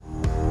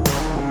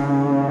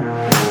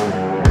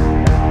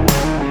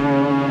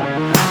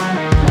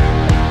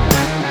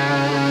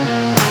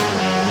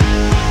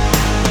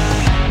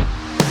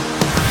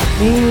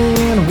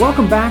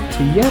Welcome back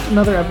to yet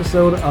another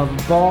episode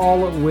of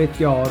Ball with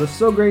Y'all. It is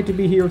so great to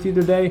be here with you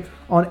today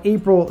on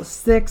April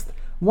 6th.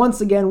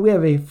 Once again, we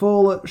have a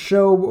full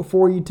show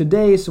for you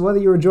today, so whether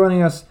you're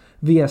joining us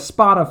via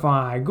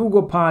Spotify,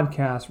 Google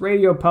Podcasts,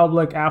 Radio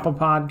Public, Apple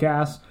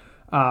Podcasts,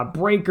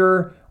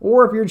 Breaker,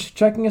 or if you're just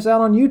checking us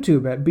out on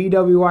YouTube at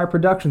BWI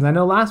Productions. I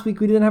know last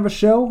week we didn't have a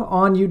show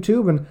on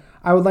YouTube, and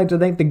I would like to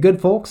thank the good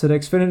folks at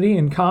Xfinity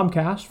and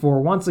Comcast for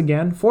once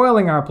again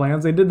foiling our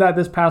plans. They did that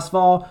this past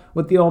fall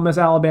with the Ole Miss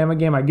Alabama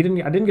game. I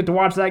didn't get to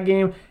watch that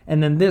game,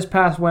 and then this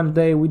past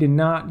Wednesday we did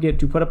not get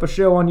to put up a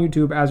show on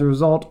YouTube as a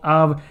result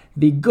of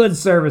the good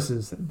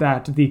services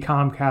that the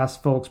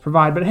Comcast folks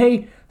provide. But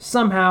hey,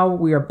 somehow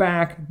we are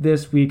back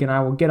this week, and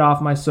I will get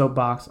off my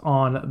soapbox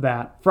on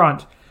that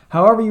front.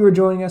 However you are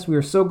joining us, we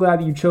are so glad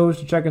that you chose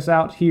to check us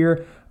out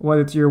here,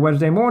 whether it's your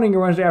Wednesday morning,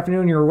 your Wednesday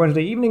afternoon, your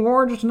Wednesday evening,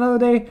 or just another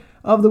day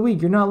of the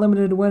week. You're not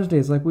limited to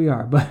Wednesdays like we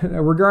are, but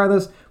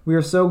regardless, we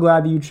are so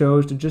glad that you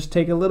chose to just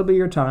take a little bit of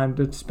your time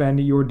to spend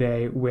your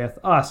day with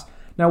us.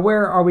 Now,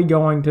 where are we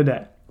going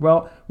today?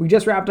 Well, we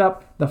just wrapped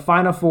up the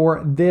Final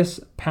Four this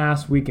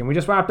past weekend. We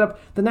just wrapped up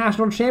the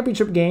national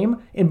championship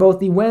game in both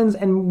the men's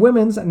and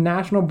women's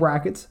national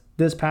brackets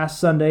this past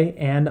Sunday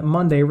and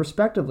Monday,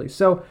 respectively.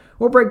 So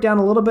we'll break down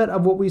a little bit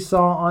of what we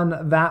saw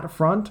on that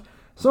front,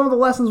 some of the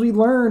lessons we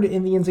learned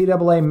in the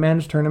NCAA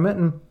men's tournament,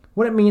 and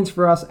what it means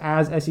for us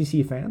as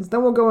SEC fans.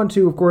 Then we'll go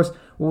into, of course,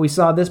 what we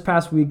saw this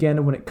past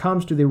weekend when it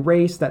comes to the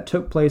race that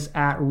took place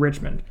at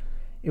Richmond.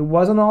 It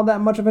wasn't all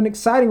that much of an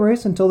exciting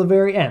race until the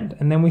very end,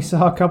 and then we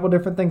saw a couple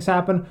different things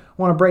happen.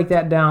 I want to break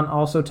that down,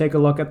 also take a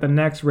look at the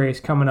next race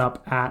coming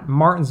up at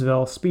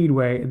Martinsville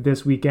Speedway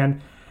this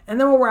weekend, and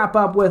then we'll wrap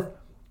up with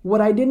what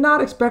I did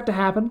not expect to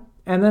happen,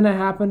 and then it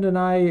happened, and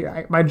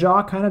my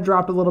jaw kind of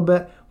dropped a little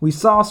bit. We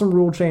saw some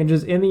rule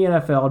changes in the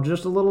NFL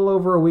just a little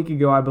over a week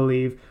ago, I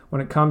believe,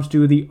 when it comes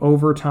to the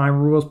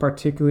overtime rules,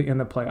 particularly in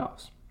the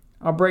playoffs.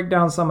 I'll break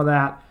down some of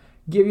that,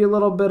 give you a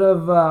little bit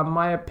of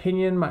my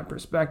opinion, my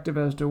perspective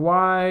as to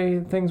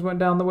why things went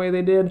down the way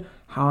they did,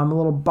 how I'm a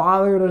little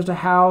bothered as to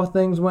how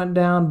things went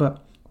down,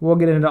 but we'll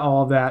get into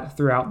all of that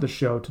throughout the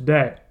show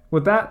today.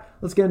 With that,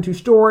 let's get into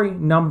story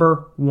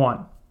number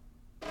one.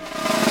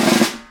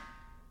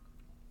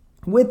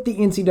 With the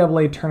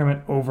NCAA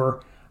tournament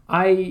over,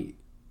 in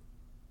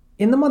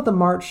the month of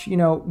March,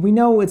 we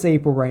know it's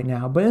April right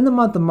now, but in the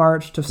month of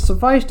March, to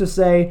suffice to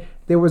say,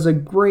 there was a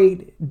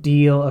great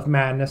deal of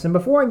madness. And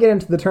before I get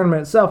into the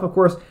tournament itself, of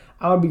course,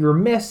 I would be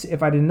remiss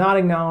if I did not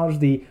acknowledge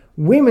the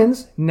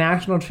women's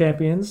national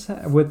champions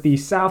with the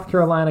South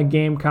Carolina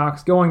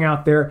Gamecocks going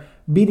out there,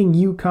 beating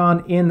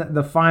UConn in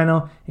the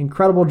final.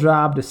 Incredible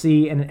job to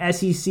see an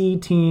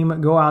SEC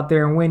team go out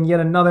there and win yet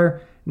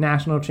another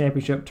national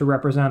championship to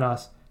represent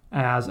us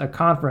as a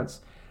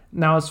conference.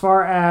 Now, as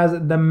far as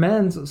the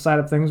men's side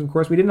of things, of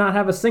course, we did not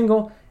have a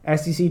single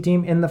SEC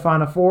team in the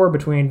Final Four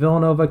between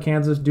Villanova,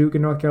 Kansas, Duke,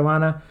 and North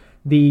Carolina.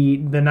 The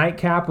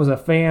nightcap was a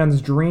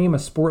fan's dream, a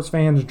sports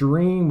fan's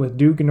dream, with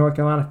Duke and North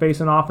Carolina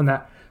facing off in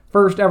that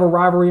first ever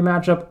rivalry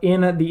matchup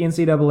in the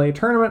NCAA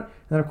tournament. And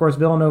then, of course,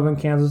 Villanova and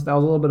Kansas, that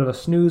was a little bit of a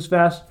snooze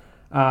fest.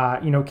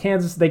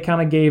 Kansas, they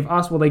kind of gave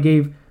us, they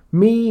gave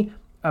me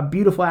a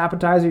beautiful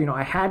appetizer.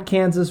 I had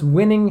Kansas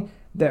winning.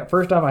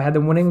 First off, I had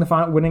them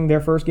winning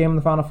their first game in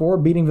the Final Four,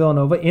 beating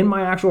Villanova in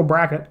my actual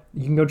bracket.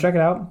 You can go check it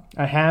out.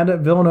 I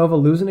had Villanova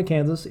losing to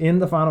Kansas in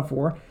the Final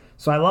Four,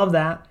 so I love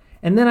that.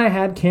 And then I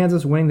had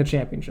Kansas winning the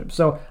championship.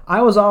 So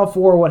I was all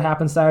for what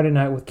happened Saturday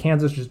night with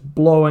Kansas just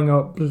blowing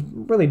up,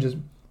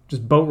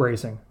 just boat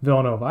racing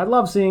Villanova. I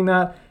love seeing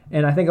that,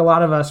 and I think a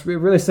lot of us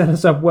really set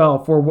us up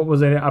well for what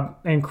was an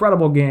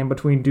incredible game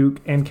between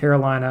Duke and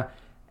Carolina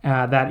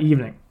that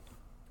evening.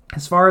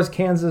 As far as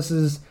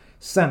Kansas's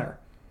center,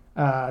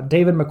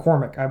 David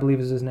McCormick, I believe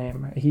is his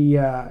name. He's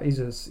a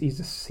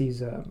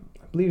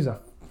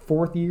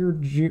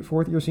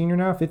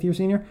fifth year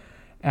senior.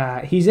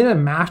 He's in a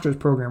master's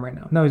program right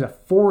now. No, he's a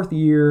fourth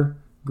year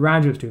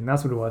graduate student.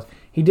 That's what it was.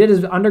 He did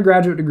his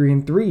undergraduate degree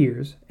in 3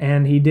 years,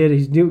 and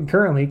he's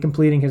currently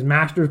completing his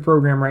master's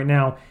program right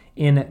now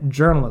in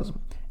journalism.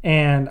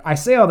 And I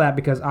say all that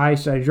because I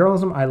study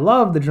journalism. I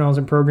love the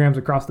journalism programs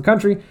across the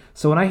country.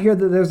 So when I hear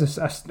that there's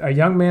a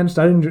young man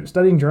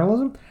studying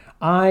journalism,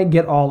 I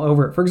get all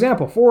over it. For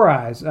example, Four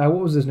Eyes, what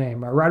was his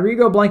name?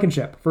 Rodrigo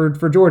Blankenship for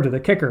Georgia, the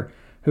kicker,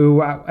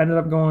 who ended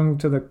up going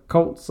to the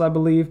Colts, I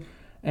believe.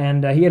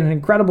 And he had an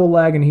incredible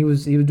leg, and he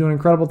was doing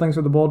incredible things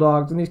for the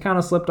Bulldogs, and he's kind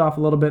of slipped off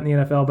a little bit in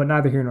the NFL, but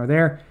neither here nor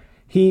there.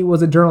 He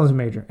was a journalism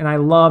major, and I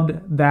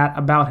loved that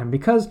about him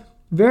because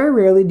very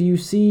rarely do you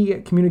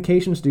see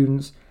communication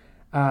students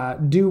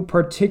do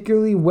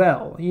particularly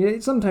well.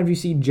 Sometimes you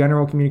see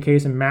general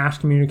communication, mass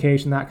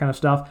communication, that kind of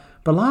stuff,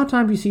 but a lot of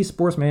times you see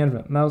sports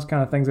management and those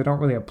kind of things that don't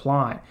really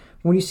apply.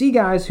 When you see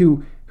guys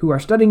who are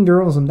studying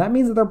journalism, that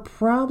means that they're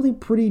probably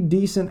pretty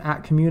decent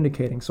at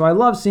communicating. So I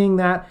love seeing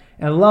that,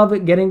 and I love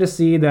it getting to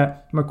see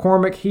that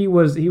McCormick, he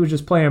was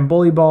just playing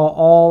bully ball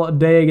all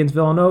day against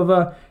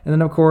Villanova. And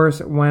then, of course,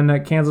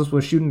 when Kansas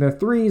was shooting their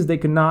threes, they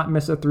could not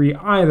miss a three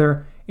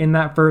either in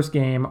that first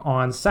game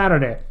on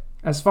Saturday.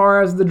 As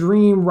far as the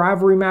dream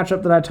rivalry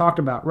matchup that I talked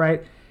about,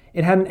 right?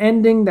 It had an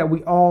ending that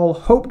we all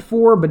hoped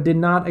for but did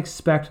not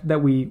expect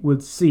that we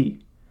would see.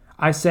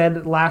 I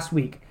said last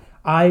week,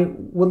 I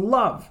would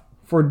love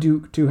for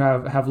Duke to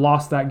have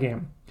lost that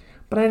game.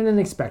 But I didn't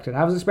expect it.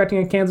 I was expecting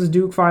a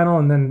Kansas-Duke final,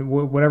 and then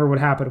whatever would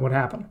happen would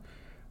happen.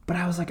 But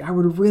I was like, I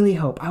would really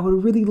hope, I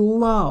would really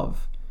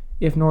love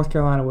if North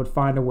Carolina would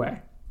find a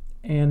way.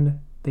 And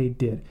they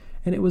did.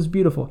 And it was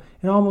beautiful.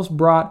 It almost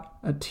brought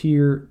a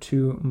tear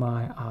to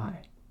my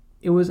eye.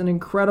 It was an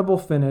incredible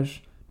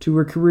finish to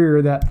a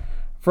career that,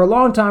 for a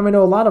long time, I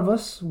know a lot of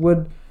us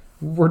were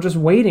just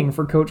waiting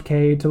for Coach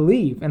K to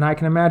leave. And I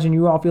can imagine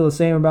you all feel the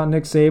same about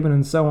Nick Saban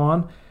and so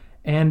on.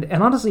 And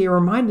honestly, it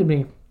reminded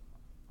me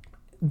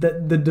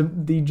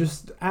the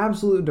just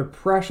absolute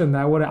depression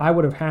that I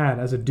would have had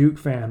as a Duke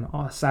fan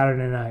on a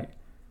Saturday night.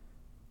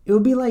 It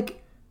would be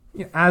like,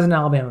 as an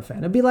Alabama fan,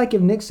 it'd be like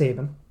if Nick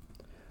Saban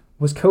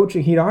was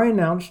coaching. He'd already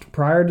announced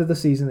prior to the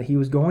season that he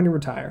was going to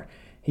retire.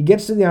 He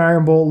gets to the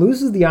Iron Bowl,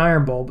 loses the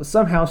Iron Bowl, but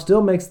somehow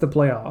still makes the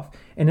playoff.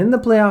 And in the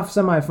playoff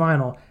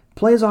semifinal,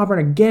 plays Auburn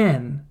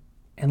again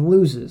and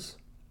loses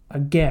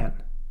again.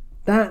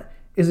 That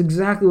is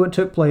exactly what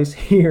took place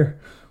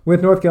here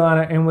with North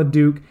Carolina and with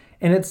Duke.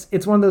 And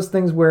it's one of those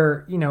things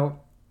where,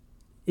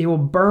 it will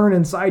burn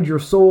inside your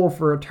soul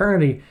for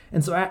eternity.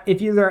 And so if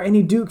there are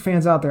any Duke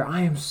fans out there,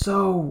 I am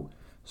so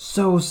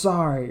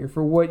sorry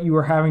for what you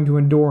are having to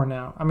endure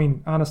now. I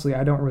mean, honestly,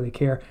 I don't really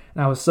care.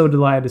 And I was so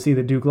delighted to see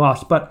that Duke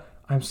lost. But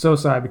I'm so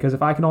sorry, because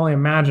if I can only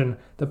imagine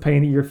the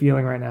pain that you're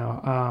feeling right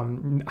now,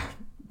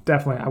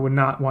 definitely I would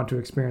not want to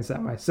experience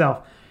that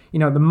myself.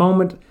 The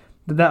moment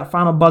that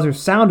final buzzer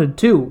sounded,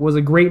 too, was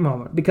a great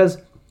moment, because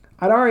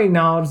I'd already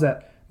acknowledged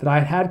that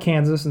I had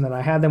Kansas and that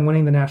I had them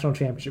winning the national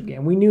championship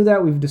game. We knew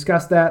that. We've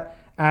discussed that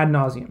ad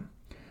nauseum.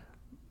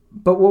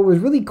 But what was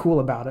really cool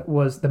about it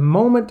was the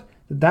moment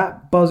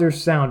that buzzer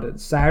sounded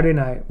Saturday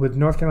night with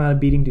North Carolina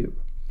beating Duke,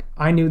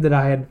 I knew that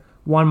I had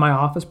won my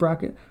office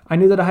bracket. I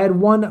knew that I had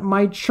won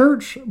my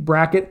church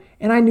bracket.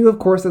 And I knew, of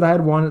course, that I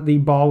had won the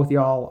Ball with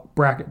Y'all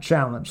bracket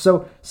challenge.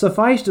 So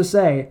suffice to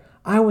say,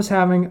 I was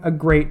having a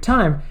great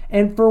time.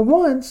 And for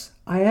once,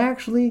 I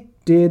actually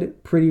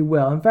did pretty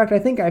well. In fact, I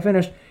think I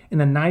finished in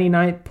the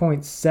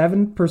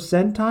 99.7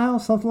 percentile,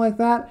 something like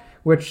that,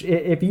 which,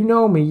 if you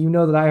know me, you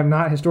know that I have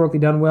not historically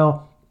done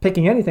well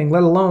picking anything,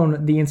 let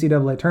alone the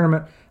NCAA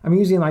tournament. I'm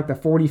using like the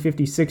 40,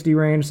 50, 60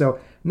 range. So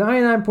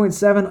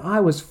 99.7,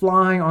 I was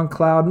flying on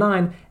cloud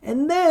 9.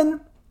 And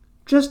then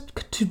just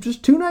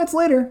 2 nights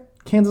later,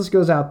 Kansas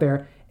goes out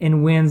there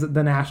and wins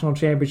the national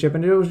championship.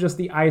 And it was just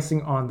the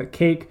icing on the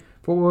cake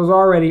for what was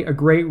already a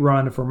great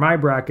run for my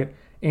bracket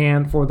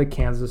and for the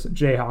Kansas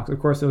Jayhawks. Of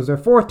course, it was their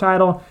 4th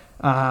title,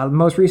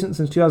 most recent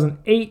since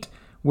 2008,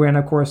 when,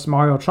 of course,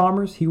 Mario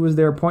Chalmers, he was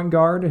their point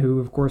guard, who,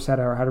 of course, had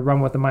a run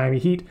with the Miami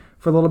Heat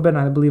for a little bit, and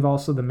I believe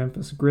also the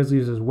Memphis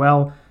Grizzlies as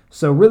well.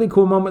 So really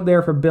cool moment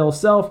there for Bill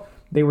Self.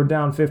 They were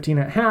down 15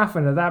 at half,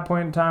 and at that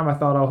point in time, I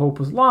thought all hope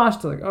was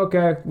lost. Like,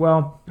 okay,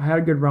 well, I had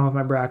a good run with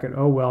my bracket.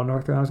 Oh, well,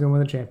 North Carolina's going to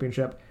win the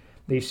championship.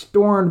 They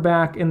stormed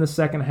back in the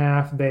second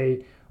half.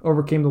 They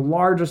overcame the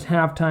largest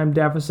halftime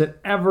deficit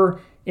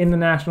ever in the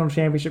national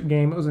championship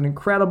game. It was an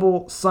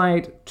incredible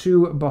sight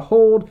to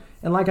behold.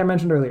 And like I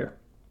mentioned earlier,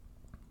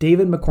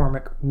 David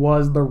McCormick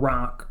was the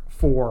rock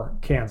for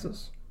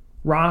Kansas.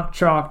 Rock,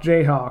 chalk,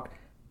 Jayhawk.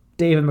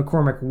 David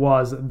McCormick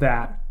was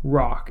that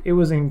rock. It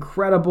was an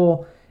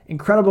incredible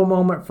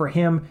moment for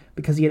him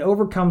because he had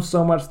overcome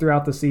so much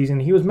throughout the season.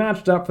 He was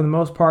matched up for the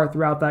most part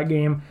throughout that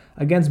game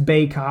against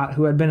Baycott,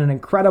 who had been an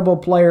incredible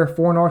player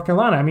for North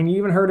Carolina. I mean, you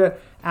even heard it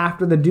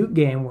after the Duke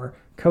game where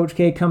Coach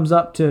K comes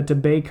up to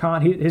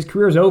Baycott. His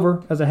career's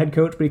over as a head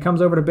coach, but he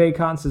comes over to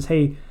Baycott and says,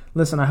 hey,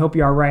 listen, I hope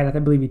you're all right. I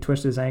believe he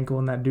twisted his ankle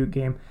in that Duke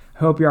game. I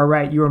hope you're all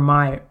right. You are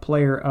my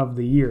player of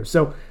the year.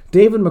 So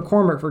David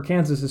McCormick for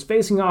Kansas is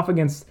facing off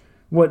against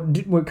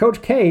what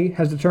Coach K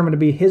has determined to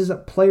be his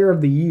player of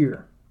the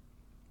year.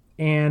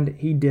 And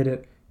he did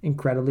it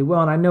incredibly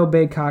well. And I know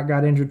Baycott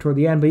got injured toward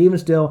the end, but even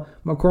still,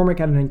 McCormick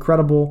had an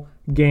incredible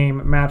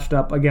game matched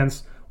up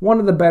against one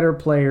of the better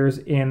players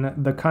in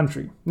the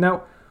country.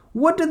 Now,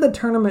 what did the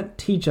tournament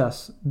teach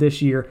us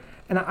this year?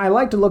 And I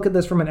like to look at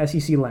this from an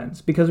SEC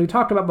lens because we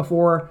talked about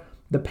before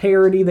the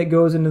parity that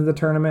goes into the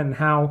tournament and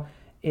how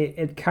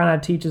it kind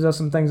of teaches us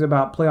some things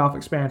about playoff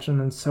expansion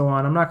and so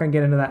on. I'm not going to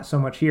get into that so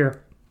much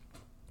here.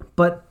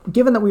 But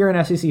given that we are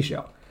an SEC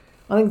show,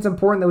 I think it's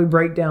important that we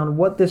break down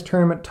what this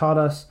tournament taught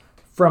us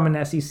from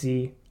an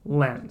SEC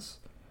lens.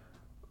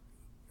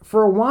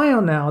 For a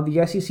while now,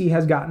 the SEC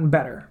has gotten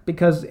better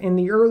because in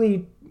the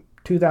early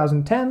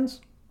 2010s,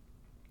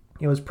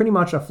 it was pretty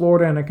much a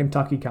Florida and a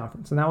Kentucky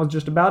conference, and that was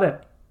just about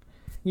it.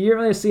 You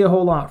didn't really see a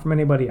whole lot from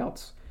anybody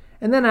else.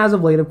 And then as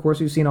of late, of course,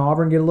 we've seen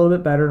Auburn get a little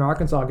bit better and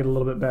Arkansas get a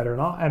little bit better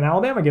and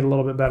Alabama get a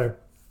little bit better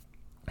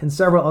and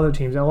several other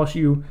teams,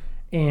 LSU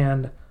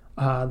and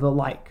the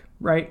like,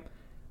 right?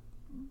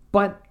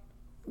 But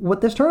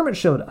what this tournament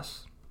showed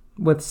us,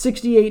 with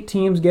 68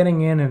 teams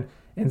getting in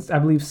and I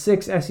believe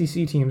 6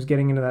 SEC teams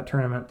getting into that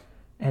tournament,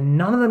 and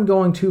none of them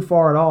going too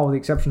far at all with the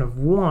exception of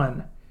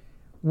one,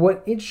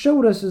 what it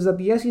showed us is that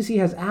the SEC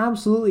has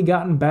absolutely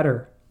gotten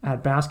better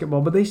at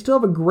basketball, but they still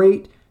have a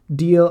great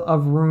deal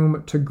of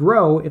room to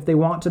grow if they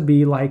want to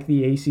be like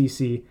the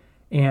ACC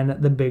and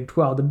the Big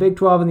 12. The Big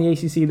 12 and the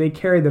ACC, they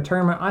carry the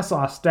tournament. I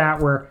saw a stat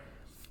where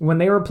when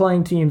they were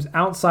playing teams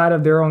outside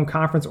of their own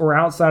conference or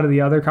outside of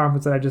the other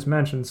conference that I just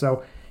mentioned,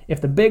 so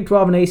if the Big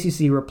 12 and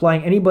ACC were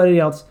playing anybody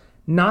else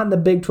not in the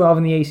Big 12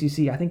 and the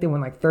ACC, I think they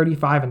went like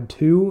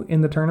 35-2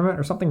 in the tournament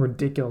or something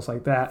ridiculous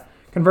like that.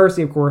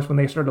 Conversely, of course, when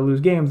they started to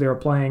lose games, they were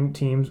playing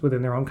teams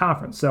within their own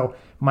conference. So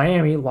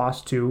Miami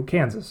lost to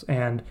Kansas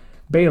and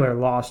Baylor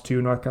lost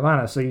to North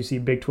Carolina. So you see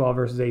Big 12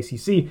 versus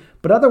ACC.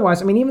 But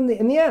otherwise, I mean, even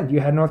in the end, you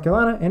had North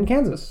Carolina and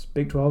Kansas,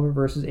 Big 12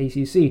 versus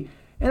ACC.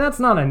 And that's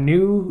not a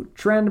new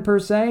trend per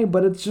se,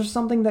 but it's just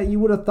something that you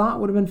would have thought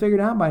would have been figured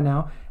out by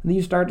now. And then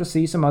you start to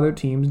see some other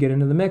teams get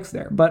into the mix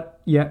there.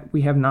 But yet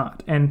we have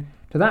not. And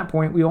to that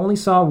point, we only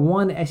saw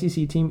one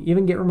SEC team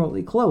even get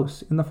remotely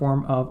close in the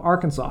form of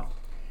Arkansas.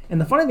 And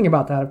the funny thing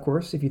about that, of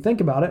course, if you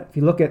think about it, if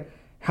you look at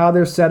how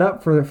they're set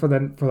up for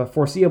the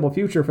foreseeable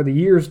future, for the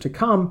years to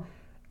come,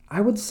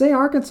 I would say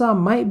Arkansas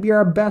might be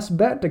our best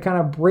bet to kind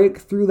of break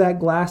through that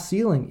glass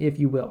ceiling, if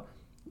you will.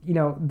 You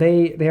know,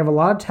 they have a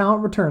lot of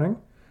talent returning.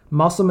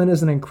 Musselman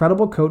is an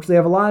incredible coach. They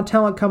have a lot of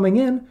talent coming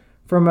in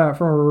from a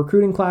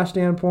recruiting class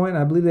standpoint.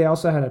 I believe they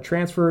also had a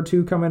transfer or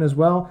two come in as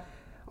well.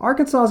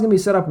 Arkansas is going to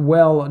be set up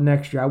well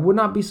next year. I would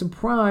not be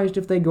surprised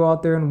if they go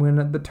out there and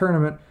win the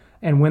tournament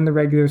and win the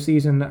regular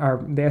season,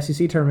 or the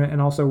SEC tournament,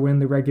 and also win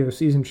the regular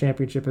season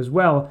championship as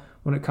well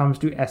when it comes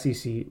to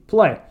SEC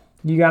play.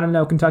 You got to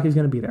know Kentucky's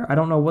going to be there. I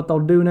don't know what they'll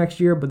do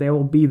next year, but they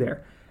will be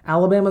there.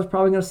 Alabama's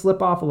probably going to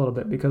slip off a little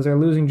bit because they're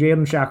losing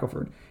Jalen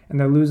Shackelford, and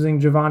they're losing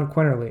Javon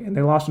Quinterly, and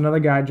they lost another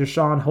guy,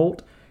 Jashawn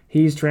Holt.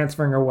 He's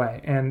transferring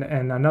away, and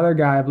another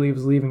guy, I believe,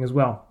 is leaving as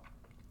well.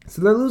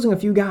 So they're losing a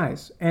few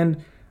guys,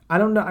 and I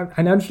don't know.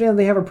 I understand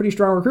they have a pretty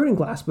strong recruiting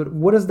class, but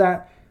what is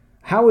that?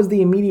 How is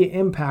the immediate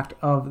impact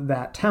of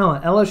that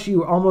talent?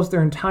 LSU, almost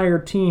their entire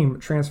team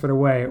transferred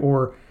away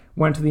or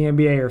went to the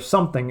NBA or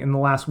something in the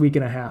last week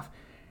and a half.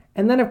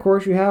 And then, of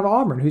course, you have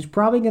Auburn, who's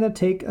probably going to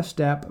take a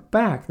step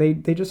back. They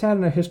just had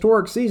a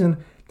historic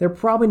season. They're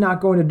probably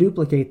not going to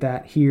duplicate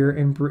that here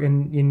in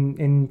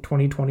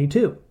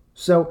 2022.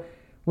 So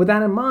with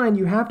that in mind,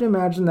 you have to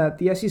imagine that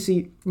the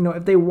SEC,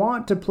 if they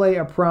want to play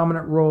a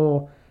prominent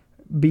role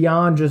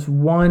beyond just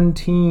one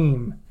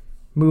team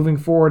moving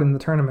forward in the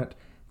tournament,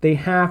 they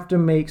have to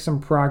make some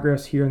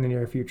progress here in the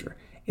near future.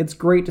 It's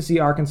great to see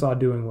Arkansas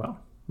doing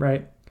well,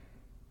 right?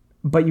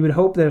 But you would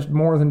hope that it's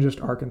more than just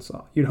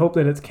Arkansas. You'd hope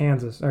that it's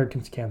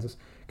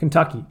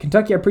Kentucky.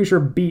 Kentucky, I'm pretty sure,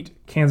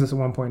 beat Kansas at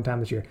one point in time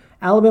this year.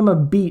 Alabama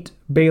beat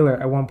Baylor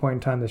at one point in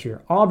time this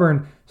year.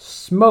 Auburn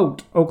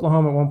smoked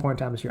Oklahoma at one point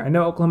in time this year. I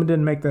know Oklahoma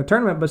didn't make the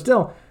tournament, but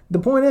still, the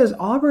point is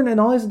Auburn and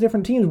all these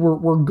different teams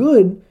were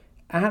good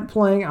at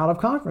playing out of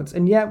conference.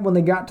 And yet, when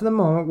they got to the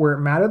moment where it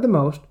mattered the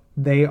most,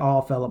 they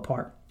all fell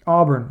apart.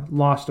 Auburn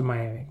lost to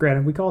Miami.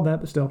 Granted, we called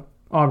that, but still,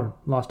 Auburn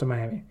lost to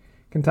Miami.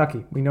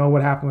 Kentucky, we know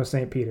what happened with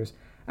St. Peter's.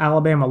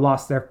 Alabama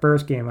lost their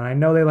first game, and I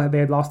know they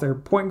had lost their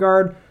point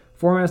guard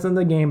 4 minutes into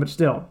the game, but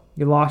still,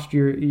 you lost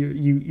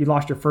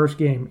your first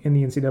game in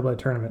the NCAA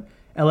tournament.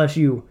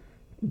 LSU,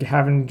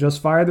 having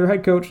just fired their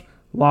head coach,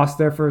 lost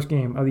their first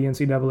game of the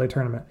NCAA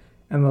tournament,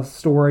 and the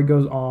story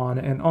goes on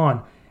and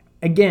on.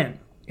 Again,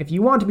 if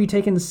you want to be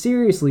taken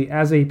seriously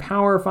as a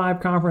Power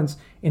 5 conference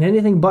in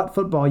anything but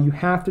football, you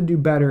have to do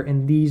better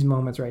in these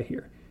moments right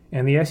here.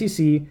 And the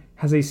SEC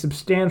has a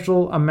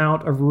substantial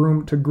amount of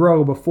room to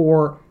grow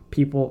before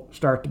people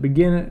start to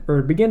begin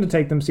to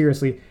take them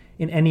seriously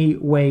in any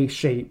way,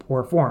 shape,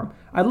 or form.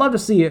 I'd love to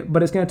see it,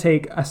 but it's going to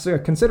take a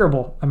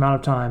considerable amount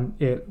of time,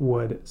 it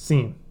would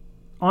seem.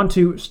 On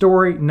to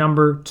story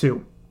number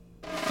 2.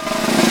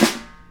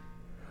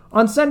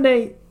 On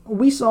Sunday,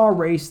 we saw a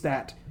race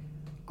that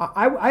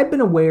I've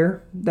been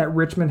aware that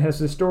Richmond has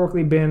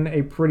historically been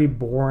a pretty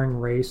boring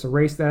race, a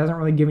race that hasn't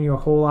really given you a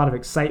whole lot of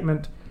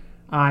excitement.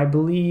 I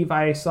believe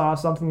I saw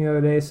something the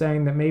other day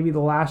saying that maybe the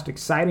last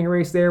exciting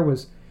race there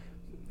was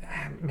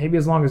maybe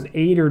as long as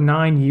 8 or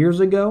 9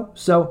 years ago.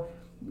 So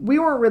we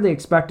weren't really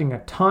expecting a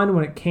ton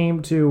when it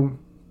came to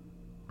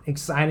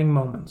exciting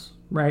moments,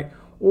 right?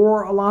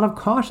 Or a lot of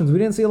cautions. We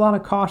didn't see a lot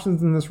of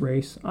cautions in this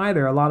race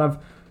either. A lot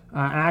of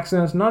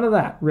accidents, none of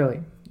that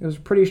really. It was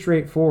pretty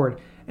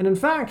straightforward. And in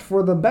fact,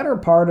 for the better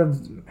part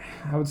of,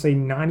 I would say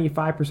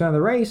 95% of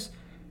the race,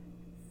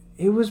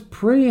 it was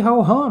pretty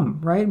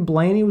ho-hum, right?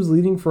 Blaney was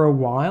leading for a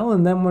while,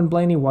 and then when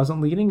Blaney wasn't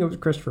leading, it was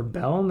Christopher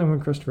Bell, and then when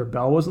Christopher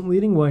Bell wasn't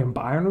leading, William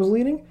Byron was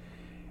leading.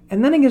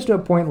 And then it gets to a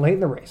point late in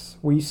the race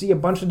where you see a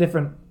bunch of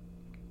different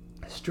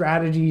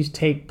strategies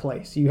take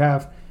place. You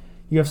have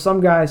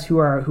some guys who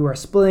are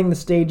splitting the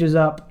stages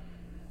up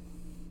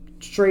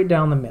straight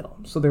down the middle.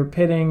 So they're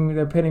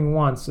pitting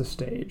once a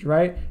stage,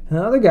 right? And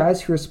the other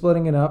guys who are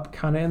splitting it up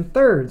kind of in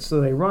thirds. So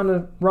they run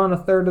a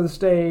third of the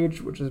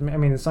stage, which is,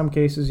 in some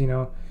cases,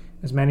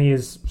 as many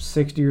as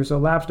 60 or so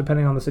laps,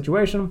 depending on the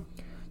situation.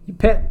 You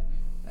pit,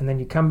 and then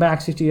you come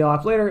back 60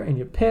 laps later, and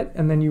you pit,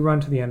 and then you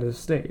run to the end of the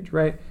stage,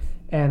 right?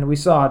 And we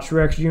saw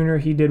Truex Jr.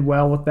 He did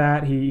well with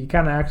that. He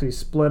kind of actually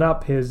split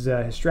up his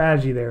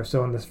strategy there.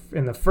 So in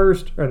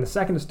the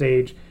second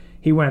stage,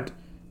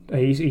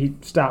 he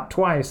stopped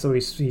twice. So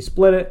he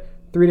split it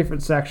 3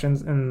 different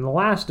sections. And in the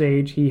last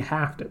stage, he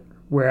halved it.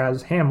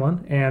 Whereas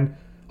Hamlin and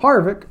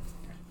Harvick,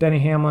 Denny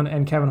Hamlin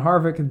and Kevin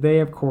Harvick, they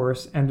of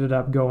course ended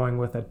up going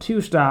with a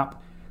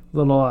 2-stop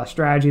little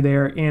strategy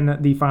there in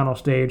the final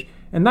stage.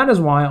 And that is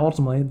why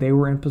ultimately they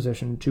were in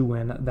position to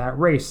win that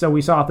race. So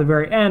we saw at the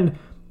very end,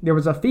 there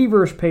was a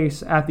feverish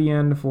pace at the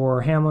end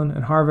for Hamlin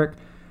and Harvick,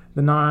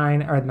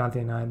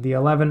 the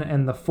 11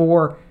 and the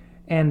 4.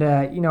 And,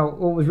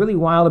 what was really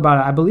wild about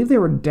it, I believe they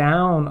were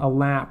down a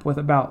lap with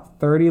about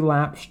 30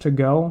 laps to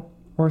go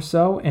or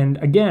so. And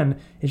again,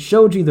 it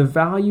showed you the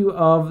value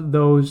of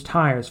those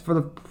tires.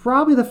 For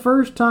probably the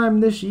first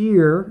time this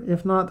year,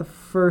 if not the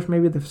first,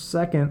 maybe the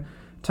second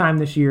time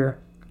this year,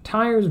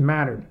 tires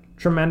mattered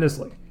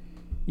tremendously.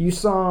 You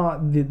saw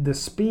the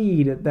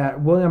speed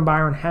that William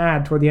Byron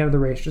had toward the end of the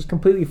race just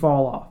completely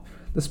fall off.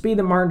 The speed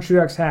that Martin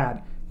Truex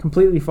had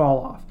completely fall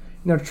off.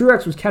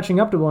 Truex was catching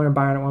up to William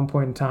Byron at one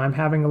point in time,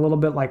 having a little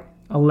bit like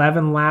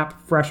 11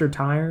 lap fresher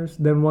tires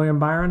than William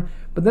Byron.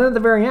 But then at the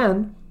very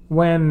end,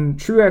 when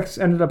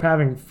Truex ended up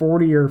having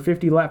 40 or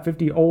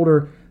 50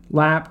 older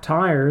lap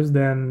tires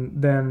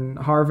than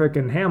Harvick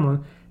and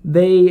Hamlin,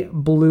 they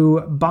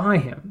blew by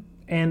him.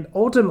 And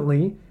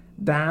ultimately,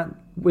 that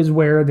was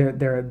where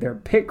their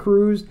pit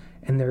crews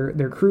and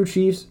their crew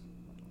chiefs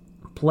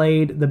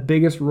played the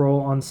biggest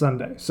role on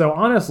Sunday. So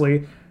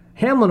honestly,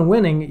 Hamlin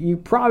winning, you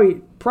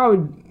probably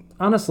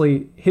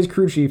honestly, his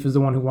crew chief is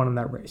the one who won in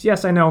that race.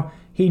 Yes, I know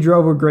he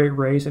drove a great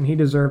race and he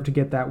deserved to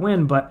get that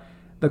win, but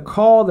the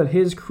call that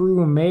his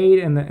crew made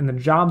and the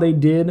job they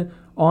did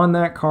on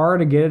that car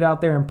to get it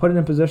out there and put it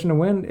in position to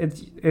win,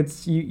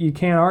 you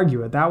can't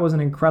argue it. That was an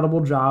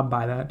incredible job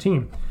by that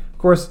team. Of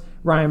course,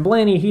 Ryan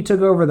Blaney, he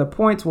took over the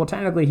points. Well,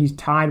 technically, he's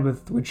tied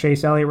with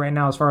Chase Elliott right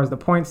now as far as the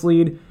points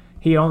lead.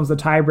 He owns the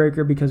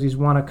tiebreaker because he's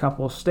won a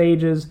couple of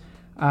stages.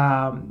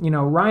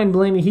 Ryan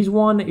Blaney, he has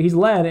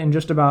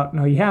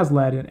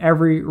led in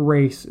every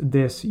race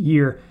this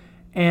year.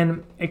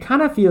 And it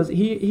kind of feels,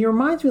 he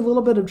reminds me a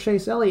little bit of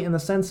Chase Elliott in the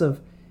sense of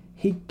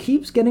he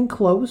keeps getting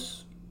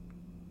close,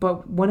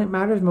 but when it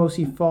matters most,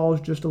 he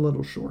falls just a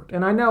little short.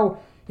 And I know,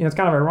 it's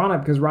kind of ironic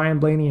because Ryan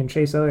Blaney and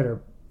Chase Elliott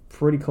are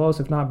pretty close,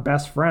 if not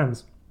best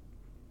friends.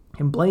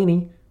 And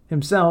Blaney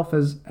himself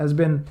has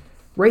been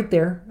right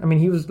there. I mean,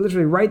 he was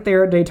literally right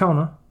there at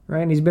Daytona,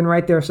 right? And he's been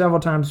right there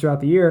several times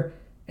throughout the year,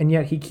 and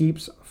yet he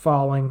keeps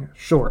falling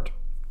short.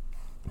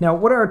 Now,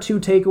 what are our 2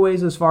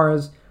 takeaways as far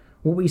as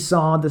what we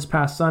saw this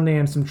past Sunday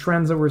and some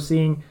trends that we're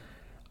seeing?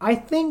 I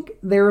think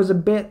there is a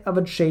bit of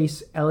a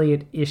Chase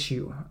Elliott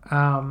issue.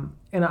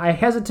 And I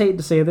hesitate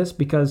to say this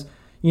because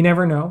you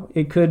never know.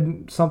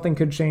 Something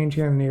could change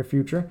here in the near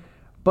future.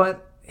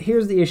 But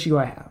here's the issue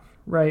I have,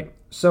 right?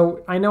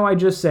 So I know I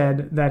just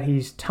said that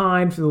he's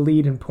tied for the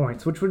lead in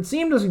points, which would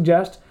seem to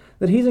suggest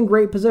that he's in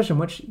great position,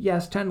 which,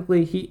 yes,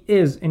 technically he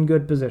is in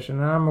good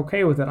position, and I'm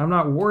okay with it. I'm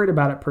not worried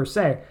about it per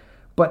se.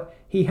 But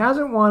he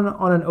hasn't won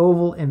on an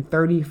oval in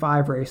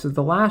 35 races.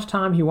 The last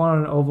time he won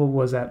on an oval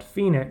was at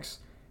Phoenix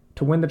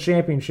to win the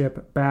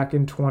championship back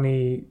in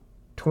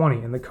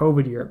 2020, in the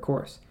COVID year, of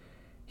course.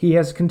 He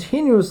has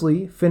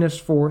continuously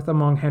finished 4th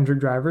among Hendrick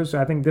drivers. So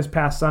I think this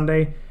past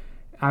Sunday,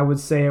 I would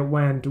say it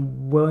went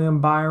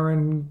William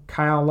Byron,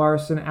 Kyle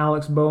Larson,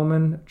 Alex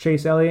Bowman,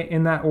 Chase Elliott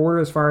in that order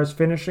as far as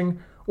finishing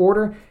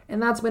order.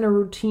 And that's been a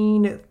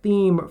routine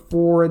theme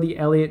for the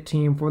Elliott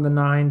team, for the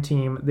 9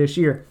 team this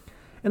year.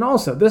 And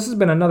also, this has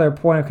been another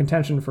point of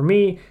contention for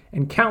me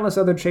and countless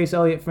other Chase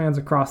Elliott fans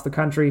across the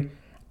country.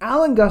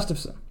 Alan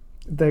Gustafson,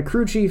 the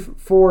crew chief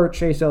for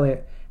Chase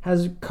Elliott,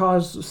 has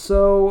caused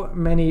so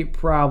many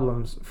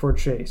problems for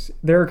Chase.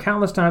 There are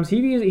countless times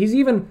he's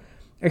even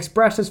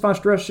expressed his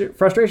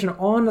frustration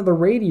on the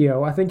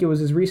radio. I think it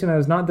was as recent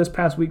as not this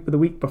past week, but the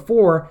week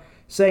before,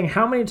 saying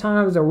how many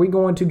times are we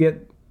going to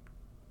get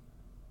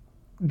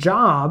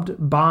jobbed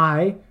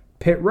by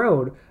pit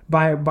road,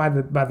 by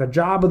the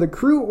job of the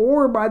crew,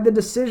 or by the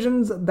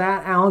decisions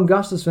that Alan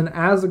Gustafson,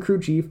 as the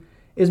crew chief,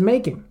 is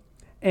making.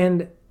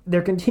 And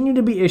there continue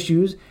to be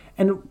issues.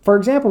 And for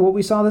example, what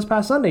we saw this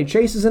past Sunday,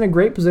 Chase is in a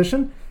great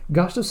position.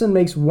 Gustafson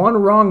makes one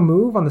wrong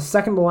move on the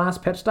second to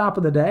last pit stop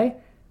of the day.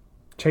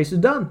 Chase is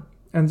done.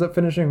 Ends up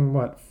finishing,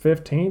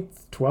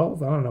 15th,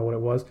 12th? I don't know what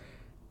it was.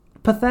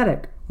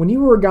 Pathetic. When you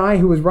were a guy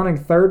who was running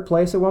 3rd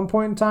place at one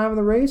point in time in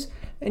the race,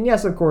 and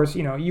yes, of course,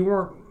 you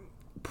weren't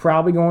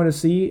probably going to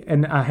see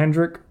a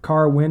Hendrick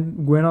car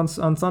win on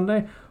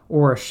Sunday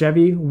or a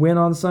Chevy win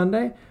on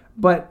Sunday,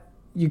 but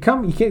you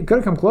could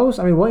have come close.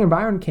 I mean, William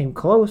Byron came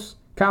close.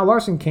 Kyle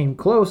Larson came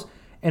close,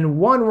 and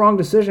one wrong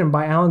decision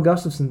by Alan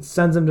Gustafson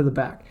sends him to the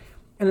back.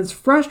 And it's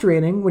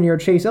frustrating when you're a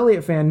Chase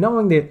Elliott fan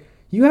knowing that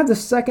you have the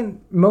 2nd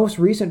most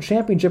recent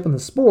championship in the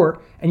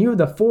sport, and you have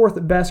the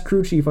 4th best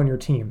crew chief on your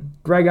team.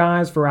 Greg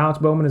Ives for Alex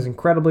Bowman is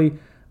incredibly,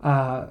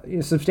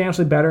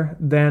 substantially better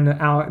than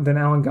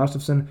Alan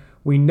Gustafson.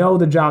 We know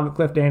the job that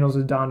Cliff Daniels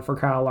has done for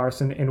Kyle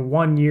Larson. In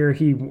 1 year,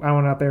 he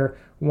went out there,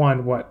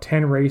 won,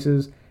 10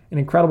 races, an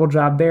incredible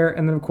job there.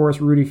 And then, of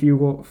course, Rudy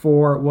Fugle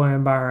for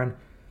William Byron.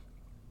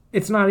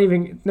 There's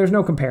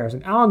no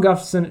comparison. Alan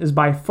Gustafson is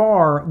by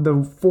far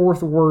the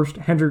fourth worst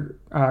Hendrick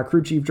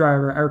crew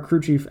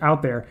chief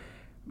out there,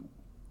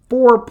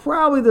 for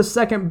probably the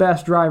second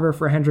best driver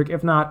for Hendrick,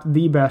 if not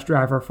the best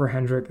driver for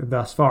Hendrick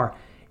thus far.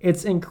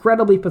 It's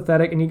incredibly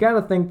pathetic, and you got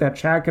to think that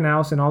Chad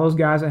Knaus and all those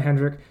guys at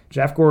Hendrick,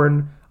 Jeff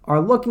Gordon,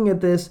 are looking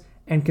at this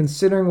and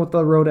considering what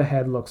the road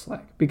ahead looks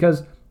like,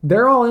 because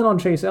they're all in on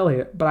Chase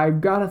Elliott, but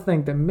I've got to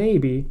think that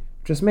maybe,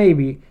 just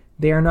maybe,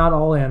 they are not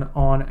all in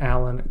on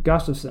Alan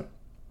Gustafson.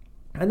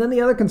 And then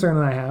the other concern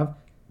that I have,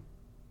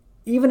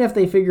 even if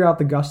they figure out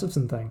the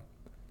Gustafson thing,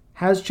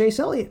 has Chase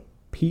Elliott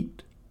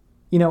peaked?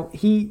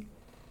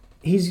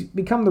 He's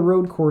become the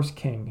road course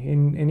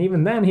king, and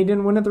even then, he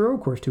didn't win at the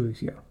road course 2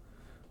 weeks ago.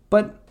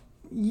 But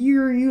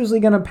you're usually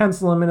going to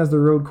pencil him in as the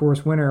road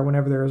course winner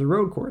whenever there is a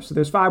road course. So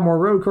there's 5 more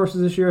road courses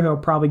this year. He'll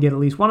probably get at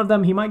least one of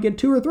them. He might get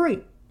 2 or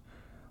 3.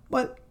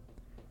 But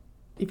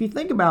if you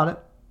think about it,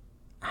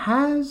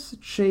 has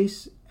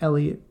Chase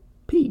Elliott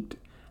peaked?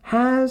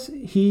 Has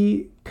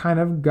he kind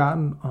of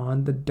gotten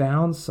on the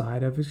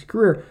downside of his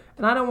career?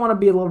 And I don't want to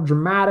be a little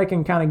dramatic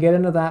and kind of get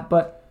into that,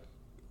 but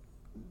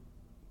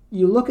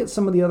you look at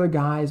some of the other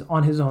guys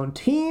on his own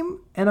team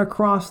and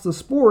across the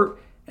sport,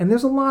 and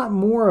there's a lot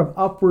more of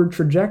upward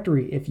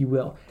trajectory, if you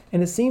will.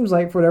 And it seems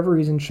like, for whatever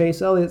reason,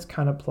 Chase Elliott's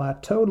kind of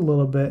plateaued a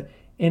little bit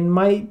and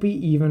might be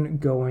even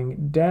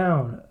going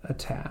down a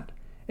tad.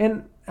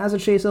 And as a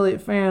Chase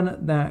Elliott fan,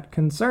 that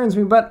concerns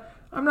me, but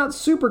I'm not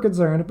super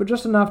concerned, but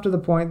just enough to the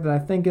point that I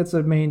think it's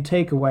a main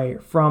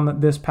takeaway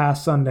from this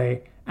past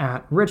Sunday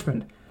at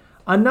Richmond.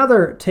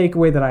 Another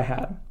takeaway that I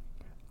had,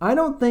 I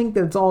don't think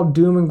that it's all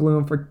doom and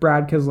gloom for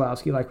Brad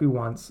Keselowski like we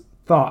once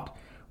thought.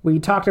 We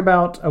talked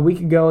about a week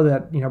ago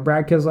that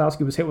Brad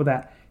Keselowski was hit with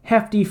that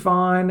hefty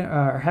fine,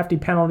 hefty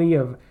penalty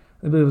of,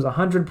 I believe it was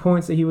 100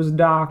 points that he was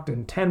docked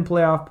and 10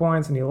 playoff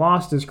points, and he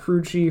lost his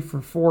crew chief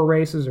for 4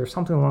 races or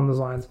something along those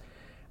lines.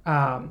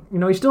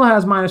 He still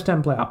has minus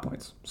 10 playoff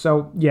points.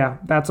 So, yeah,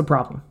 that's a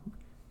problem.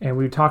 And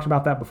we've talked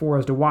about that before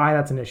as to why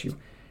that's an issue.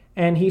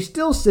 And he's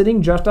still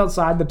sitting just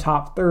outside the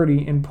top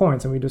 30 in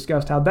points, and we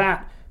discussed how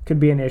that could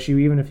be an issue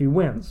even if he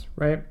wins,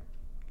 right?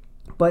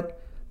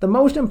 But the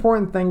most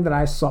important thing that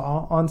I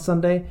saw on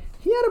Sunday,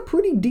 he had a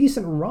pretty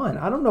decent run.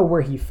 I don't know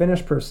where he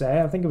finished per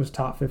se. I think it was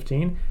top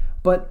 15.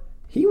 But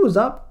he was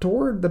up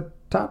toward the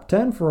top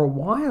 10 for a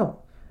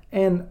while.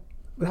 And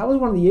that was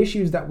one of the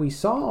issues that we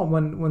saw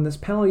when this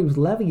penalty was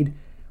levied.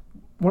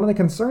 One of the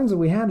concerns that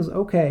we had was,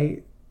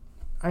 okay,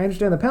 I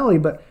understand the penalty,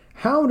 but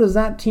how does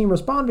that team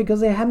respond?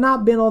 Because they had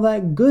not been all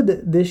that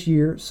good this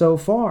year so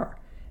far.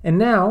 And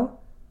now,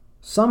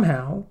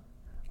 somehow,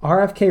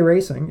 RFK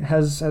Racing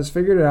has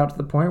figured it out to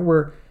the point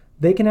where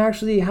they can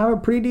actually have a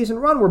pretty decent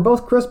run where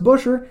both Chris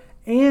Buescher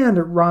and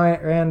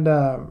Brad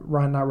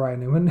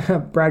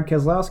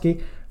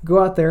Keselowski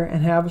go out there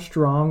and have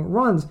strong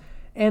runs.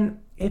 And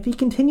if he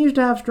continues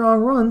to have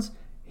strong runs,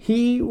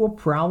 he will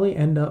probably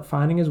end up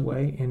finding his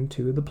way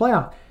into the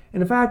playoff.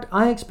 And in fact,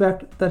 I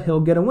expect that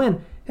he'll get a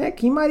win. Heck,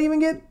 he might even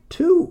get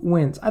 2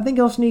 wins. I think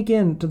he'll sneak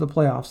into the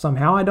playoffs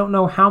somehow. I don't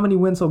know how many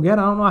wins he'll get.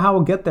 I don't know how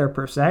he'll get there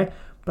per se.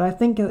 But I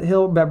think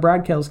that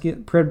Brad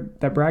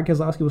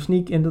Keselowski will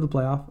sneak into the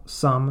playoff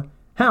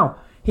somehow.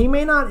 He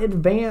may not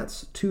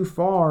advance too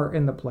far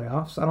in the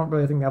playoffs. I don't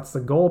really think that's the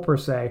goal per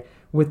se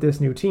with this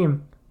new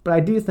team. But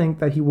I do think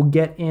that he will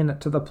get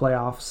into the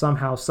playoffs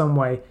somehow, some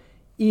way,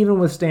 even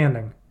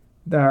notwithstanding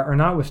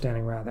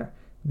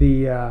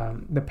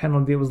the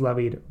penalty that was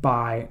levied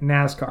by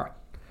NASCAR.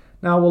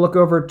 Now we'll look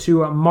over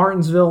to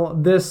Martinsville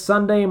this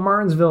Sunday.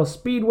 Martinsville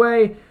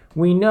Speedway.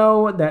 We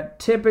know that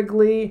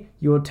typically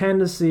you'll tend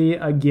to see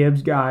a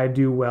Gibbs guy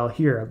do well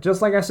here.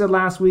 Just like I said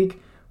last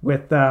week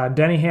with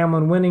Denny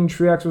Hamlin winning,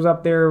 Truex was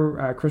up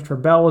there, Christopher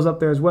Bell was up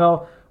there as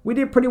well. We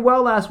did pretty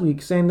well last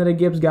week saying that a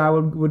Gibbs guy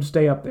would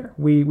stay up there.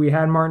 We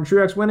had Martin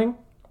Truex winning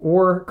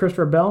or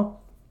Christopher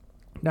Bell.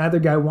 Neither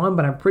guy won,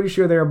 but I'm pretty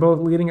sure they were both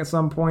leading at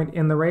some point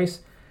in the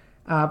race.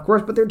 Of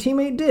course, but their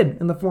teammate did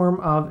in the form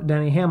of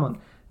Denny Hamlin.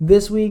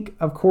 This week,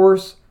 of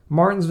course,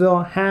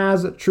 Martinsville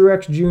has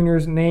Truex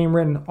Jr.'s name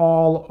written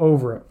all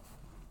over it.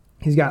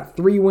 He's got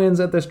 3 wins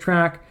at this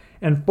track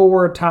and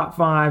 4 top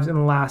 5s in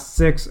the last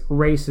 6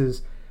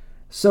 races.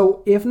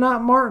 So if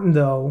not Martin,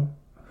 though,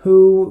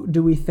 who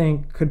do we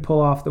think could pull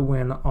off the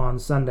win on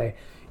Sunday?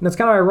 And it's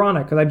kind of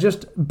ironic because I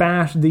just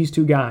bashed these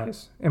 2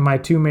 guys in my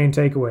 2 main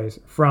takeaways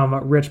from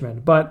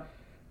Richmond. But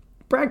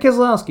Brad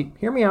Keselowski,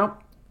 hear me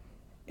out.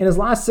 In his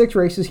last 6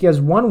 races, he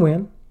has 1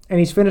 win. And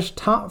he's finished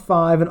top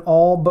 5 in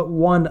all but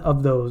 1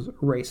 of those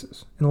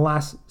races in the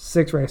last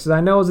 6 races.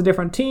 I know it's a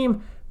different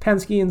team,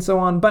 Penske and so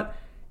on, but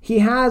he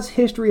has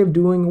history of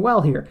doing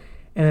well here.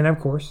 And then, of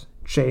course,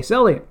 Chase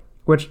Elliott,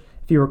 which,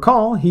 if you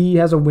recall, he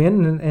has a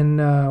win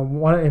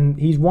and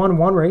he's won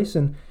 1 race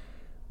in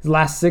his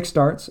last 6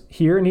 starts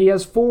here, and he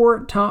has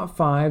 4 top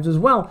 5s as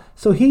well.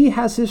 So he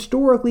has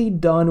historically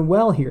done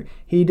well here.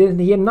 He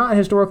had not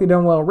historically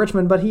done well at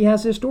Richmond, but he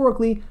has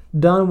historically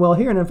done well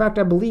here. And in fact,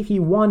 I believe he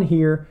won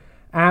here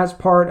as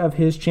part of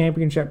his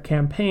championship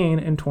campaign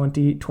in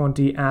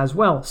 2020 as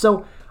well.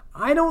 So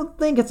I don't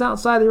think it's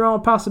outside the realm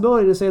of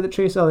possibility to say that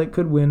Chase Elliott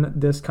could win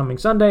this coming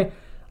Sunday.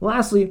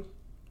 Lastly,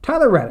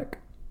 Tyler Reddick,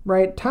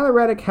 right? Tyler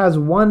Reddick has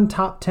one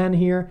top 10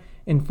 here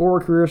in 4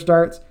 career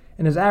starts,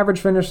 and his average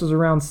finish is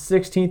around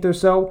 16th or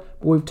so.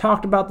 But we've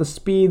talked about the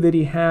speed that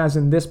he has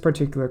in this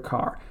particular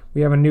car.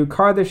 We have a new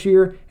car this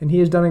year, and he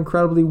has done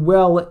incredibly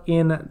well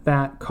in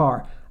that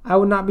car. I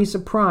would not be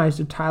surprised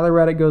if Tyler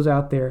Reddick goes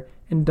out there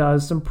and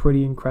does some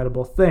pretty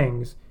incredible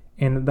things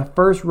in the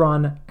first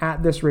run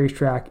at this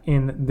racetrack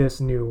in this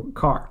new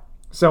car.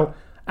 So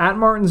at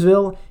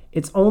Martinsville,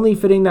 it's only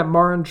fitting that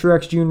Martin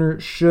Truex Jr.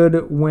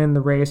 should win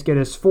the race, get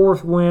his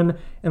 4th win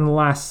in the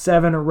last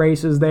 7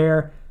 races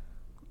there.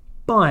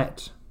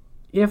 But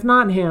if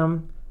not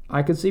him,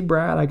 I could see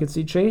Brad, I could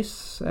see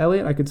Chase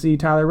Elliott, I could see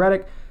Tyler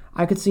Reddick,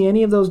 I could see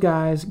any of those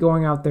guys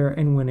going out there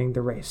and winning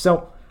the race.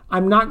 So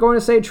I'm not going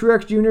to say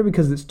Truex Jr.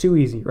 because it's too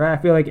easy, right?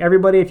 I feel like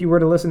everybody, if you were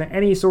to listen to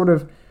any sort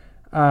of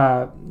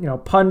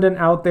pundit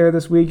out there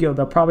this week,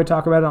 they'll probably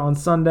talk about it on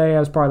Sunday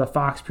as part of the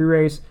Fox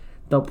pre-race.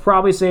 They'll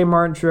probably say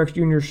Martin Truex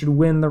Jr. should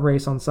win the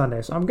race on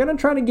Sunday. So I'm going to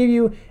try to give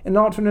you an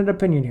alternate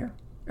opinion here.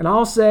 And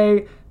I'll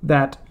say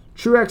that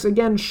Truex,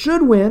 again,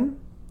 should win,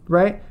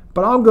 right?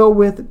 But I'll go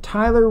with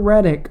Tyler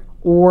Reddick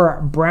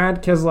or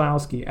Brad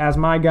Keselowski as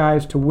my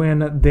guys to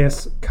win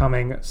this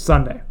coming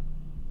Sunday.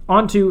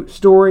 On to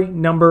story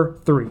number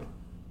 3.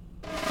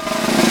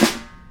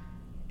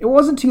 It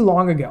wasn't too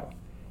long ago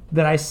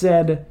that I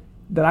said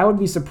that I would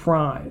be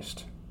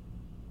surprised.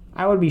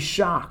 I would be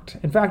shocked.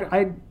 In fact,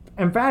 I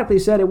emphatically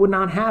said it would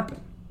not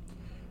happen.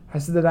 I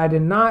said that I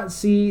did not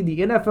see the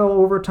NFL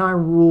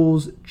overtime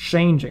rules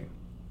changing.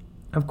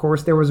 Of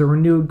course, there was a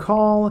renewed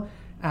call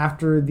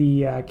after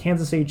the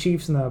Kansas City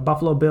Chiefs and the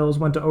Buffalo Bills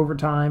went to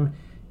overtime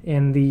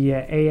in the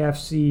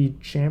AFC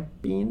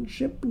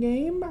Championship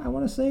game, I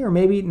want to say. Or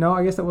maybe, no,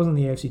 I guess that wasn't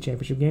the AFC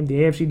Championship game, the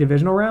AFC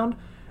Divisional Round.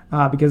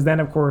 Because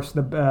then, of course,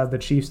 the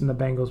Chiefs and the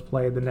Bengals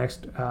played the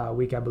next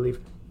week, I believe.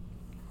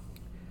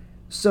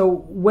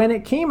 So when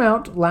it came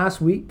out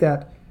last week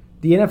that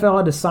the NFL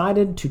had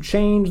decided to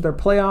change their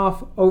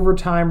playoff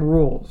overtime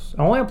rules,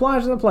 it only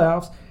applies to the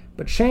playoffs,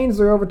 but change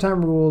their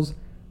overtime rules,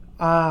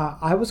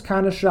 I was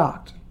kind of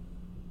shocked.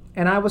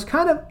 And I was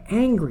kind of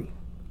angry,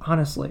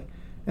 honestly.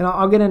 And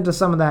I'll get into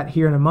some of that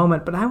here in a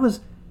moment, but I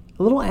was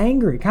a little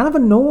angry, kind of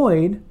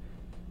annoyed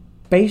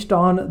based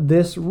on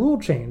this rule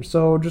change.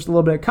 So just a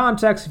little bit of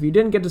context, if you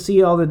didn't get to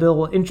see all the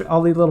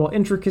little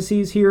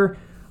intricacies here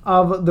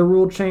of the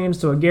rule change,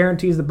 so it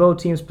guarantees that both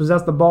teams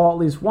possess the ball at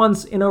least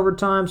once in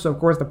overtime. So of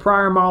course the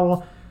prior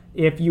model,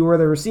 if you were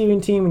the receiving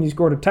team and you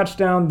scored a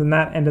touchdown, then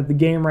that ended the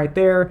game right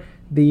there.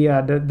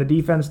 The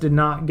defense did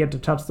not get to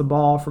touch the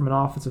ball from an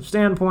offensive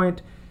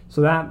standpoint,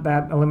 so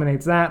that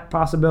eliminates that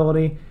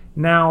possibility.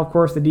 Now, of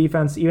course, the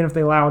defense, even if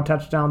they allow a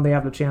touchdown, they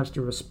have the chance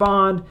to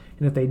respond.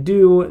 And if they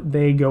do,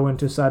 they go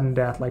into sudden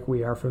death like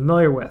we are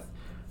familiar with.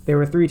 There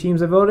were 3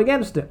 teams that voted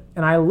against it.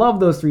 And I love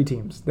those 3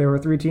 teams. There were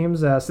 3 teams,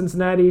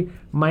 Cincinnati,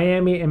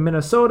 Miami, and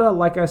Minnesota.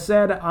 Like I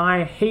said,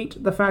 I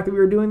hate the fact that we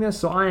were doing this.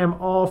 So I am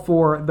all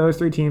for those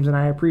 3 teams. And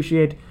I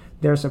appreciate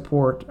their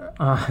support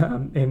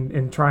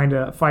in trying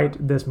to fight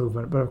this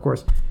movement. But, of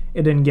course,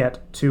 it didn't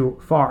get too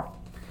far.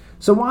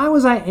 So why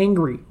was I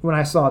angry when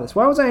I saw this?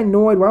 Why was I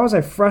annoyed? Why was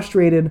I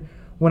frustrated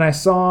when I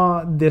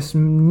saw this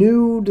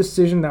new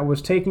decision that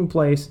was taking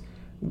place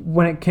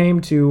when it came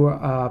to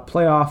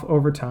playoff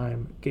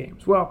overtime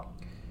games? Well,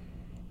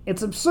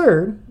 it's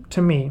absurd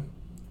to me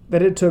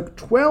that it took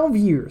 12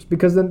 years,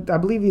 because then I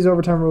believe these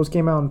overtime rules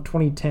came out in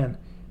 2010,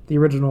 the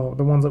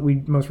ones that we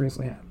most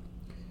recently had.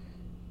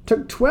 It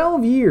took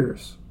 12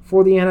 years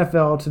for the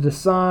NFL to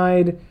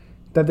decide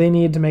that they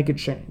needed to make a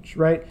change,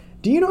 right?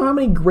 Do you know how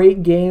many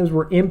great games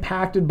were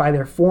impacted by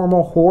their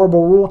former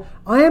horrible rule?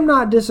 I am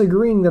not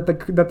disagreeing that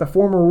the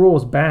former rule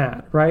is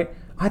bad, right?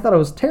 I thought it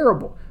was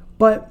terrible,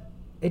 but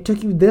it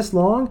took you this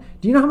long?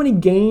 Do you know how many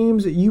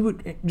games you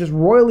just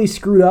royally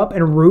screwed up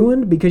and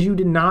ruined because you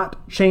did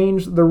not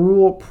change the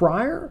rule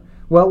prior?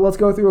 Well, let's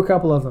go through a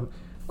couple of them.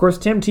 Of course,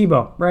 Tim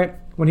Tebow, right?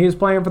 When he was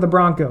playing for the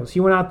Broncos, he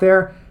went out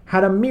there,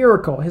 had a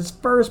miracle. His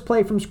first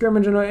play from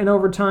scrimmage in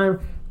overtime,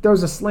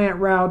 throws a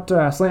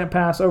slant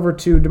pass over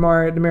to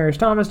Demaryius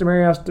Thomas.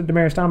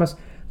 Demaryius Thomas,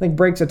 I think,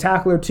 breaks a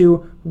tackle or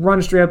 2,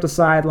 runs straight up the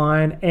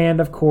sideline, and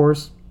of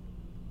course,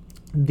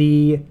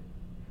 the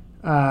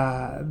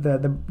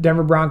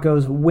Denver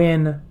Broncos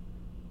win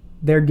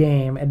their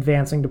game,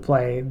 advancing to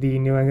play the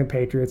New England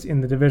Patriots in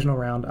the divisional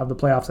round of the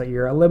playoffs that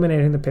year,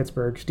 eliminating the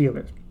Pittsburgh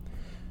Steelers.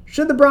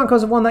 Should the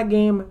Broncos have won that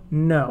game?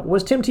 No.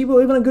 Was Tim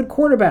Tebow even a good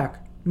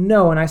quarterback?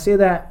 No, and I say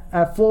that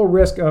at full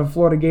risk of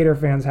Florida Gator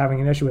fans having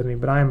an issue with me,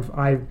 but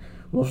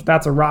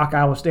that's a rock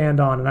I will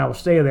stand on, and I will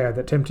stay there,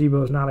 that Tim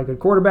Tebow is not a good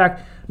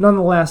quarterback.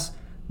 Nonetheless,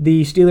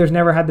 the Steelers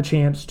never had the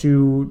chance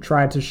to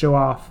try to show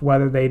off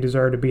whether they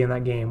deserve to be in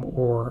that game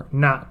or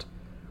not.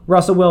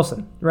 Russell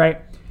Wilson,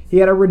 right? He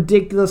had a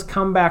ridiculous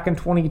comeback in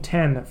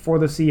 2010 for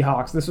the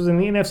Seahawks. This was in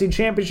the NFC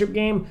Championship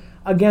game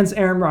against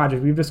Aaron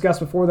Rodgers. We've discussed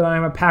before that I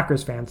am a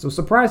Packers fan. So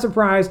surprise,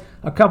 surprise,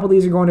 a couple of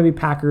these are going to be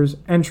Packers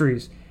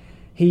entries.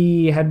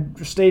 He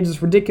had staged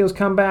this ridiculous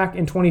comeback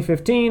in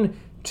 2015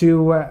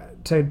 to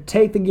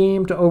take the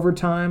game to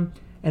overtime.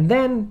 And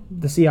then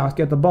the Seahawks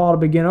get the ball to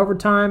begin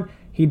overtime.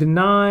 He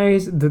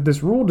denies,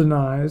 this rule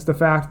denies the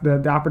fact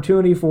that the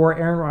opportunity for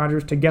Aaron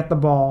Rodgers to get the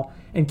ball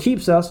and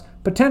keeps us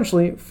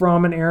potentially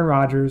from an Aaron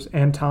Rodgers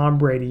and Tom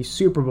Brady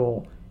Super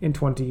Bowl in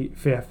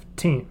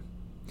 2015.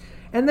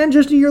 And then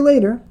just a year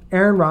later,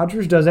 Aaron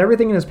Rodgers does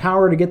everything in his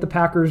power to get the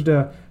Packers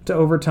to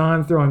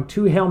overtime, throwing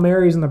 2 Hail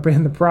Marys in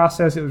the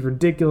process. It was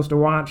ridiculous to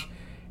watch.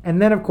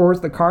 And then, of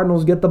course, the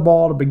Cardinals get the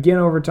ball to begin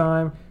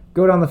overtime,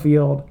 go down the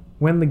field,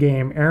 win the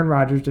game. Aaron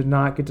Rodgers did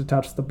not get to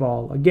touch the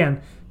ball.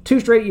 Again, 2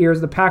 straight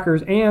years, the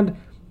Packers and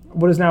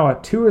what is now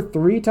a 2 or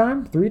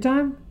 3-time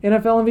NFL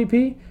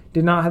MVP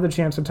did not have the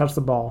chance to touch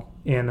the ball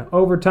in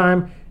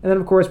overtime. And then,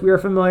 of course, we are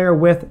familiar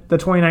with the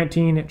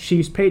 2019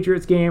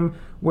 Chiefs-Patriots game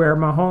where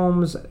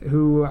Mahomes,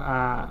 who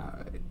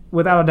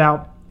without a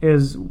doubt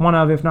is one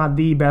of, if not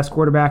the best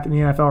quarterback in the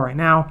NFL right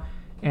now,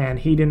 and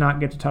he did not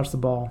get to touch the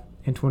ball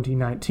in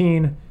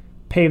 2019,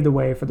 paved the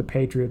way for the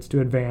Patriots to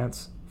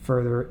advance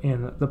further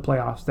in the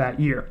playoffs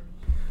that year.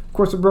 Of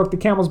course, it broke the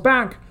camel's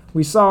back.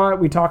 We saw it.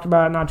 We talked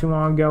about it not too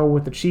long ago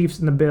with the Chiefs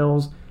and the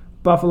Bills.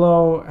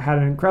 Buffalo had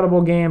an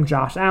incredible game.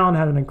 Josh Allen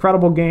had an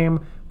incredible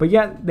game. But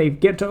yet, they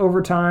get to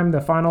overtime.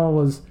 The final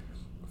was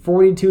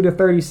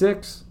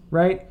 42-36,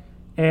 right?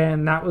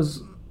 And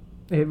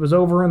it was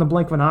over in the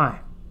blink of an eye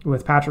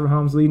with Patrick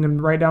Mahomes leading them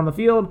right down the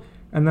field.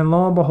 And then,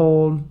 lo and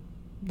behold,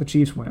 the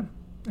Chiefs win.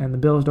 And the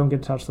Bills don't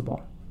get to touch the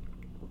ball.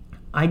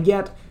 I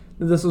get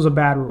that this was a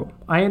bad rule.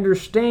 I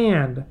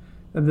understand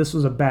that this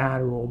was a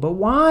bad rule. But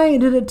why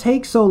did it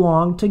take so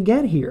long to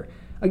get here?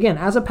 Again,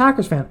 as a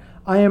Packers fan,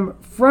 I am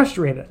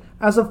frustrated.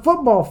 As a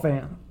football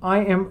fan, I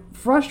am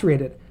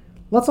frustrated.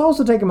 Let's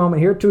also take a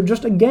moment here to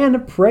just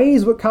again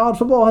praise what college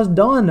football has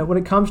done when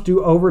it comes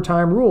to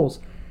overtime rules.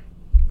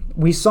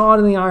 We saw it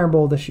in the Iron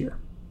Bowl this year.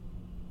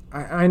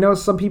 I know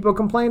some people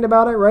complained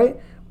about it, right?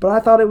 But I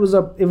thought it was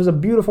a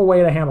beautiful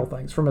way to handle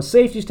things from a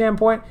safety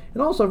standpoint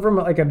and also from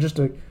just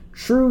a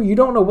true you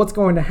don't know what's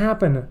going to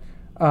happen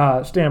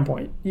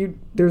standpoint.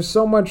 There's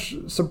so much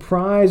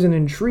surprise and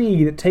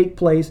intrigue that take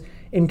place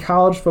in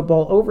college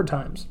football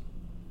overtimes.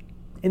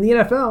 In the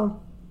NFL,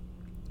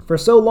 for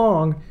so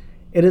long,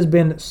 it has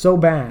been so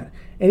bad.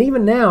 And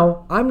even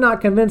now, I'm not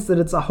convinced that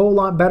it's a whole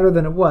lot better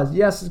than it was.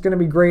 Yes, it's going to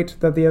be great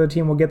that the other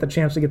team will get the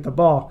chance to get the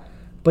ball.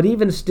 But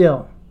even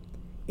still,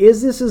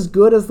 is this as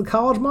good as the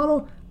college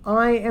model?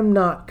 I am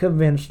not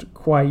convinced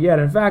quite yet.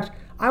 In fact,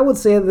 I would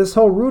say that this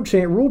whole rule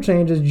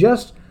change is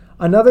just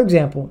another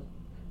example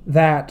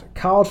that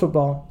college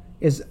football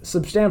is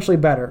substantially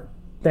better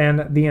than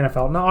the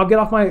NFL. Now, I'll get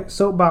off my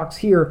soapbox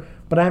here,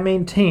 but I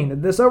maintain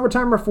that this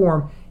overtime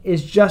reform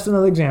is just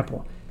another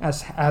example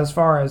as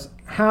far as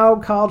how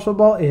college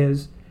football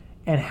is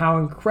and how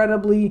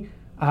incredibly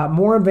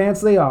more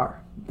advanced they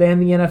are than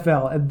the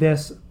NFL at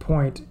this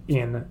point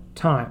in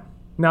time.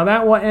 Now,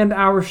 that will end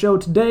our show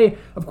today.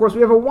 Of course,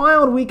 we have a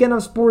wild weekend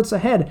of sports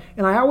ahead,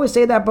 and I always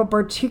say that, but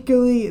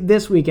particularly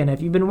this weekend.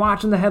 If you've been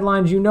watching the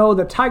headlines, you know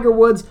that Tiger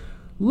Woods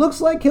looks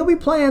like he'll be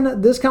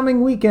playing this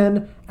coming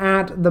weekend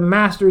at the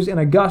Masters in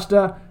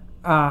Augusta.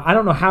 I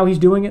don't know how he's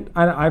doing it.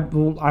 I'm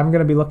going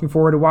to be looking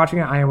forward to watching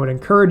it. I would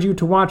encourage you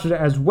to watch it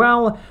as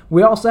well.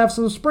 We also have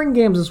some spring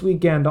games this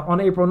weekend.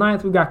 On April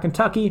 9th, we've got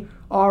Kentucky,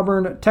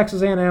 Auburn,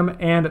 Texas A&M,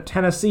 and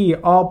Tennessee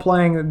all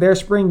playing their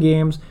spring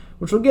games,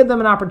 which will give them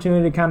an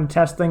opportunity to kind of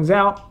test things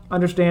out,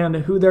 understand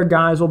who their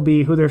guys will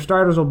be, who their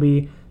starters will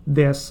be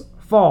this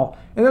fall.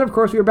 And then, of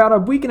course, we're about a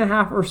week and a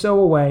half or so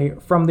away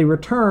from the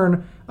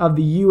return of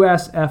the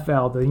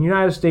USFL, the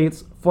United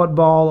States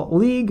Football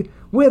League,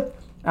 with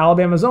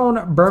Alabama's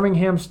own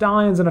Birmingham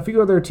Stallions and a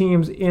few other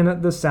teams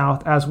in the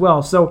South as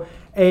well. So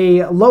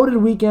a loaded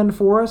weekend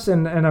for us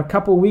and a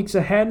couple weeks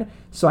ahead.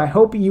 So I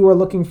hope you are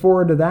looking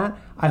forward to that.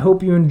 I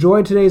hope you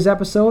enjoyed today's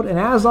episode. And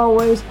as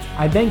always,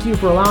 I thank you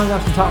for allowing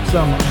us to talk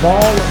some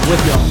ball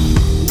with y'all.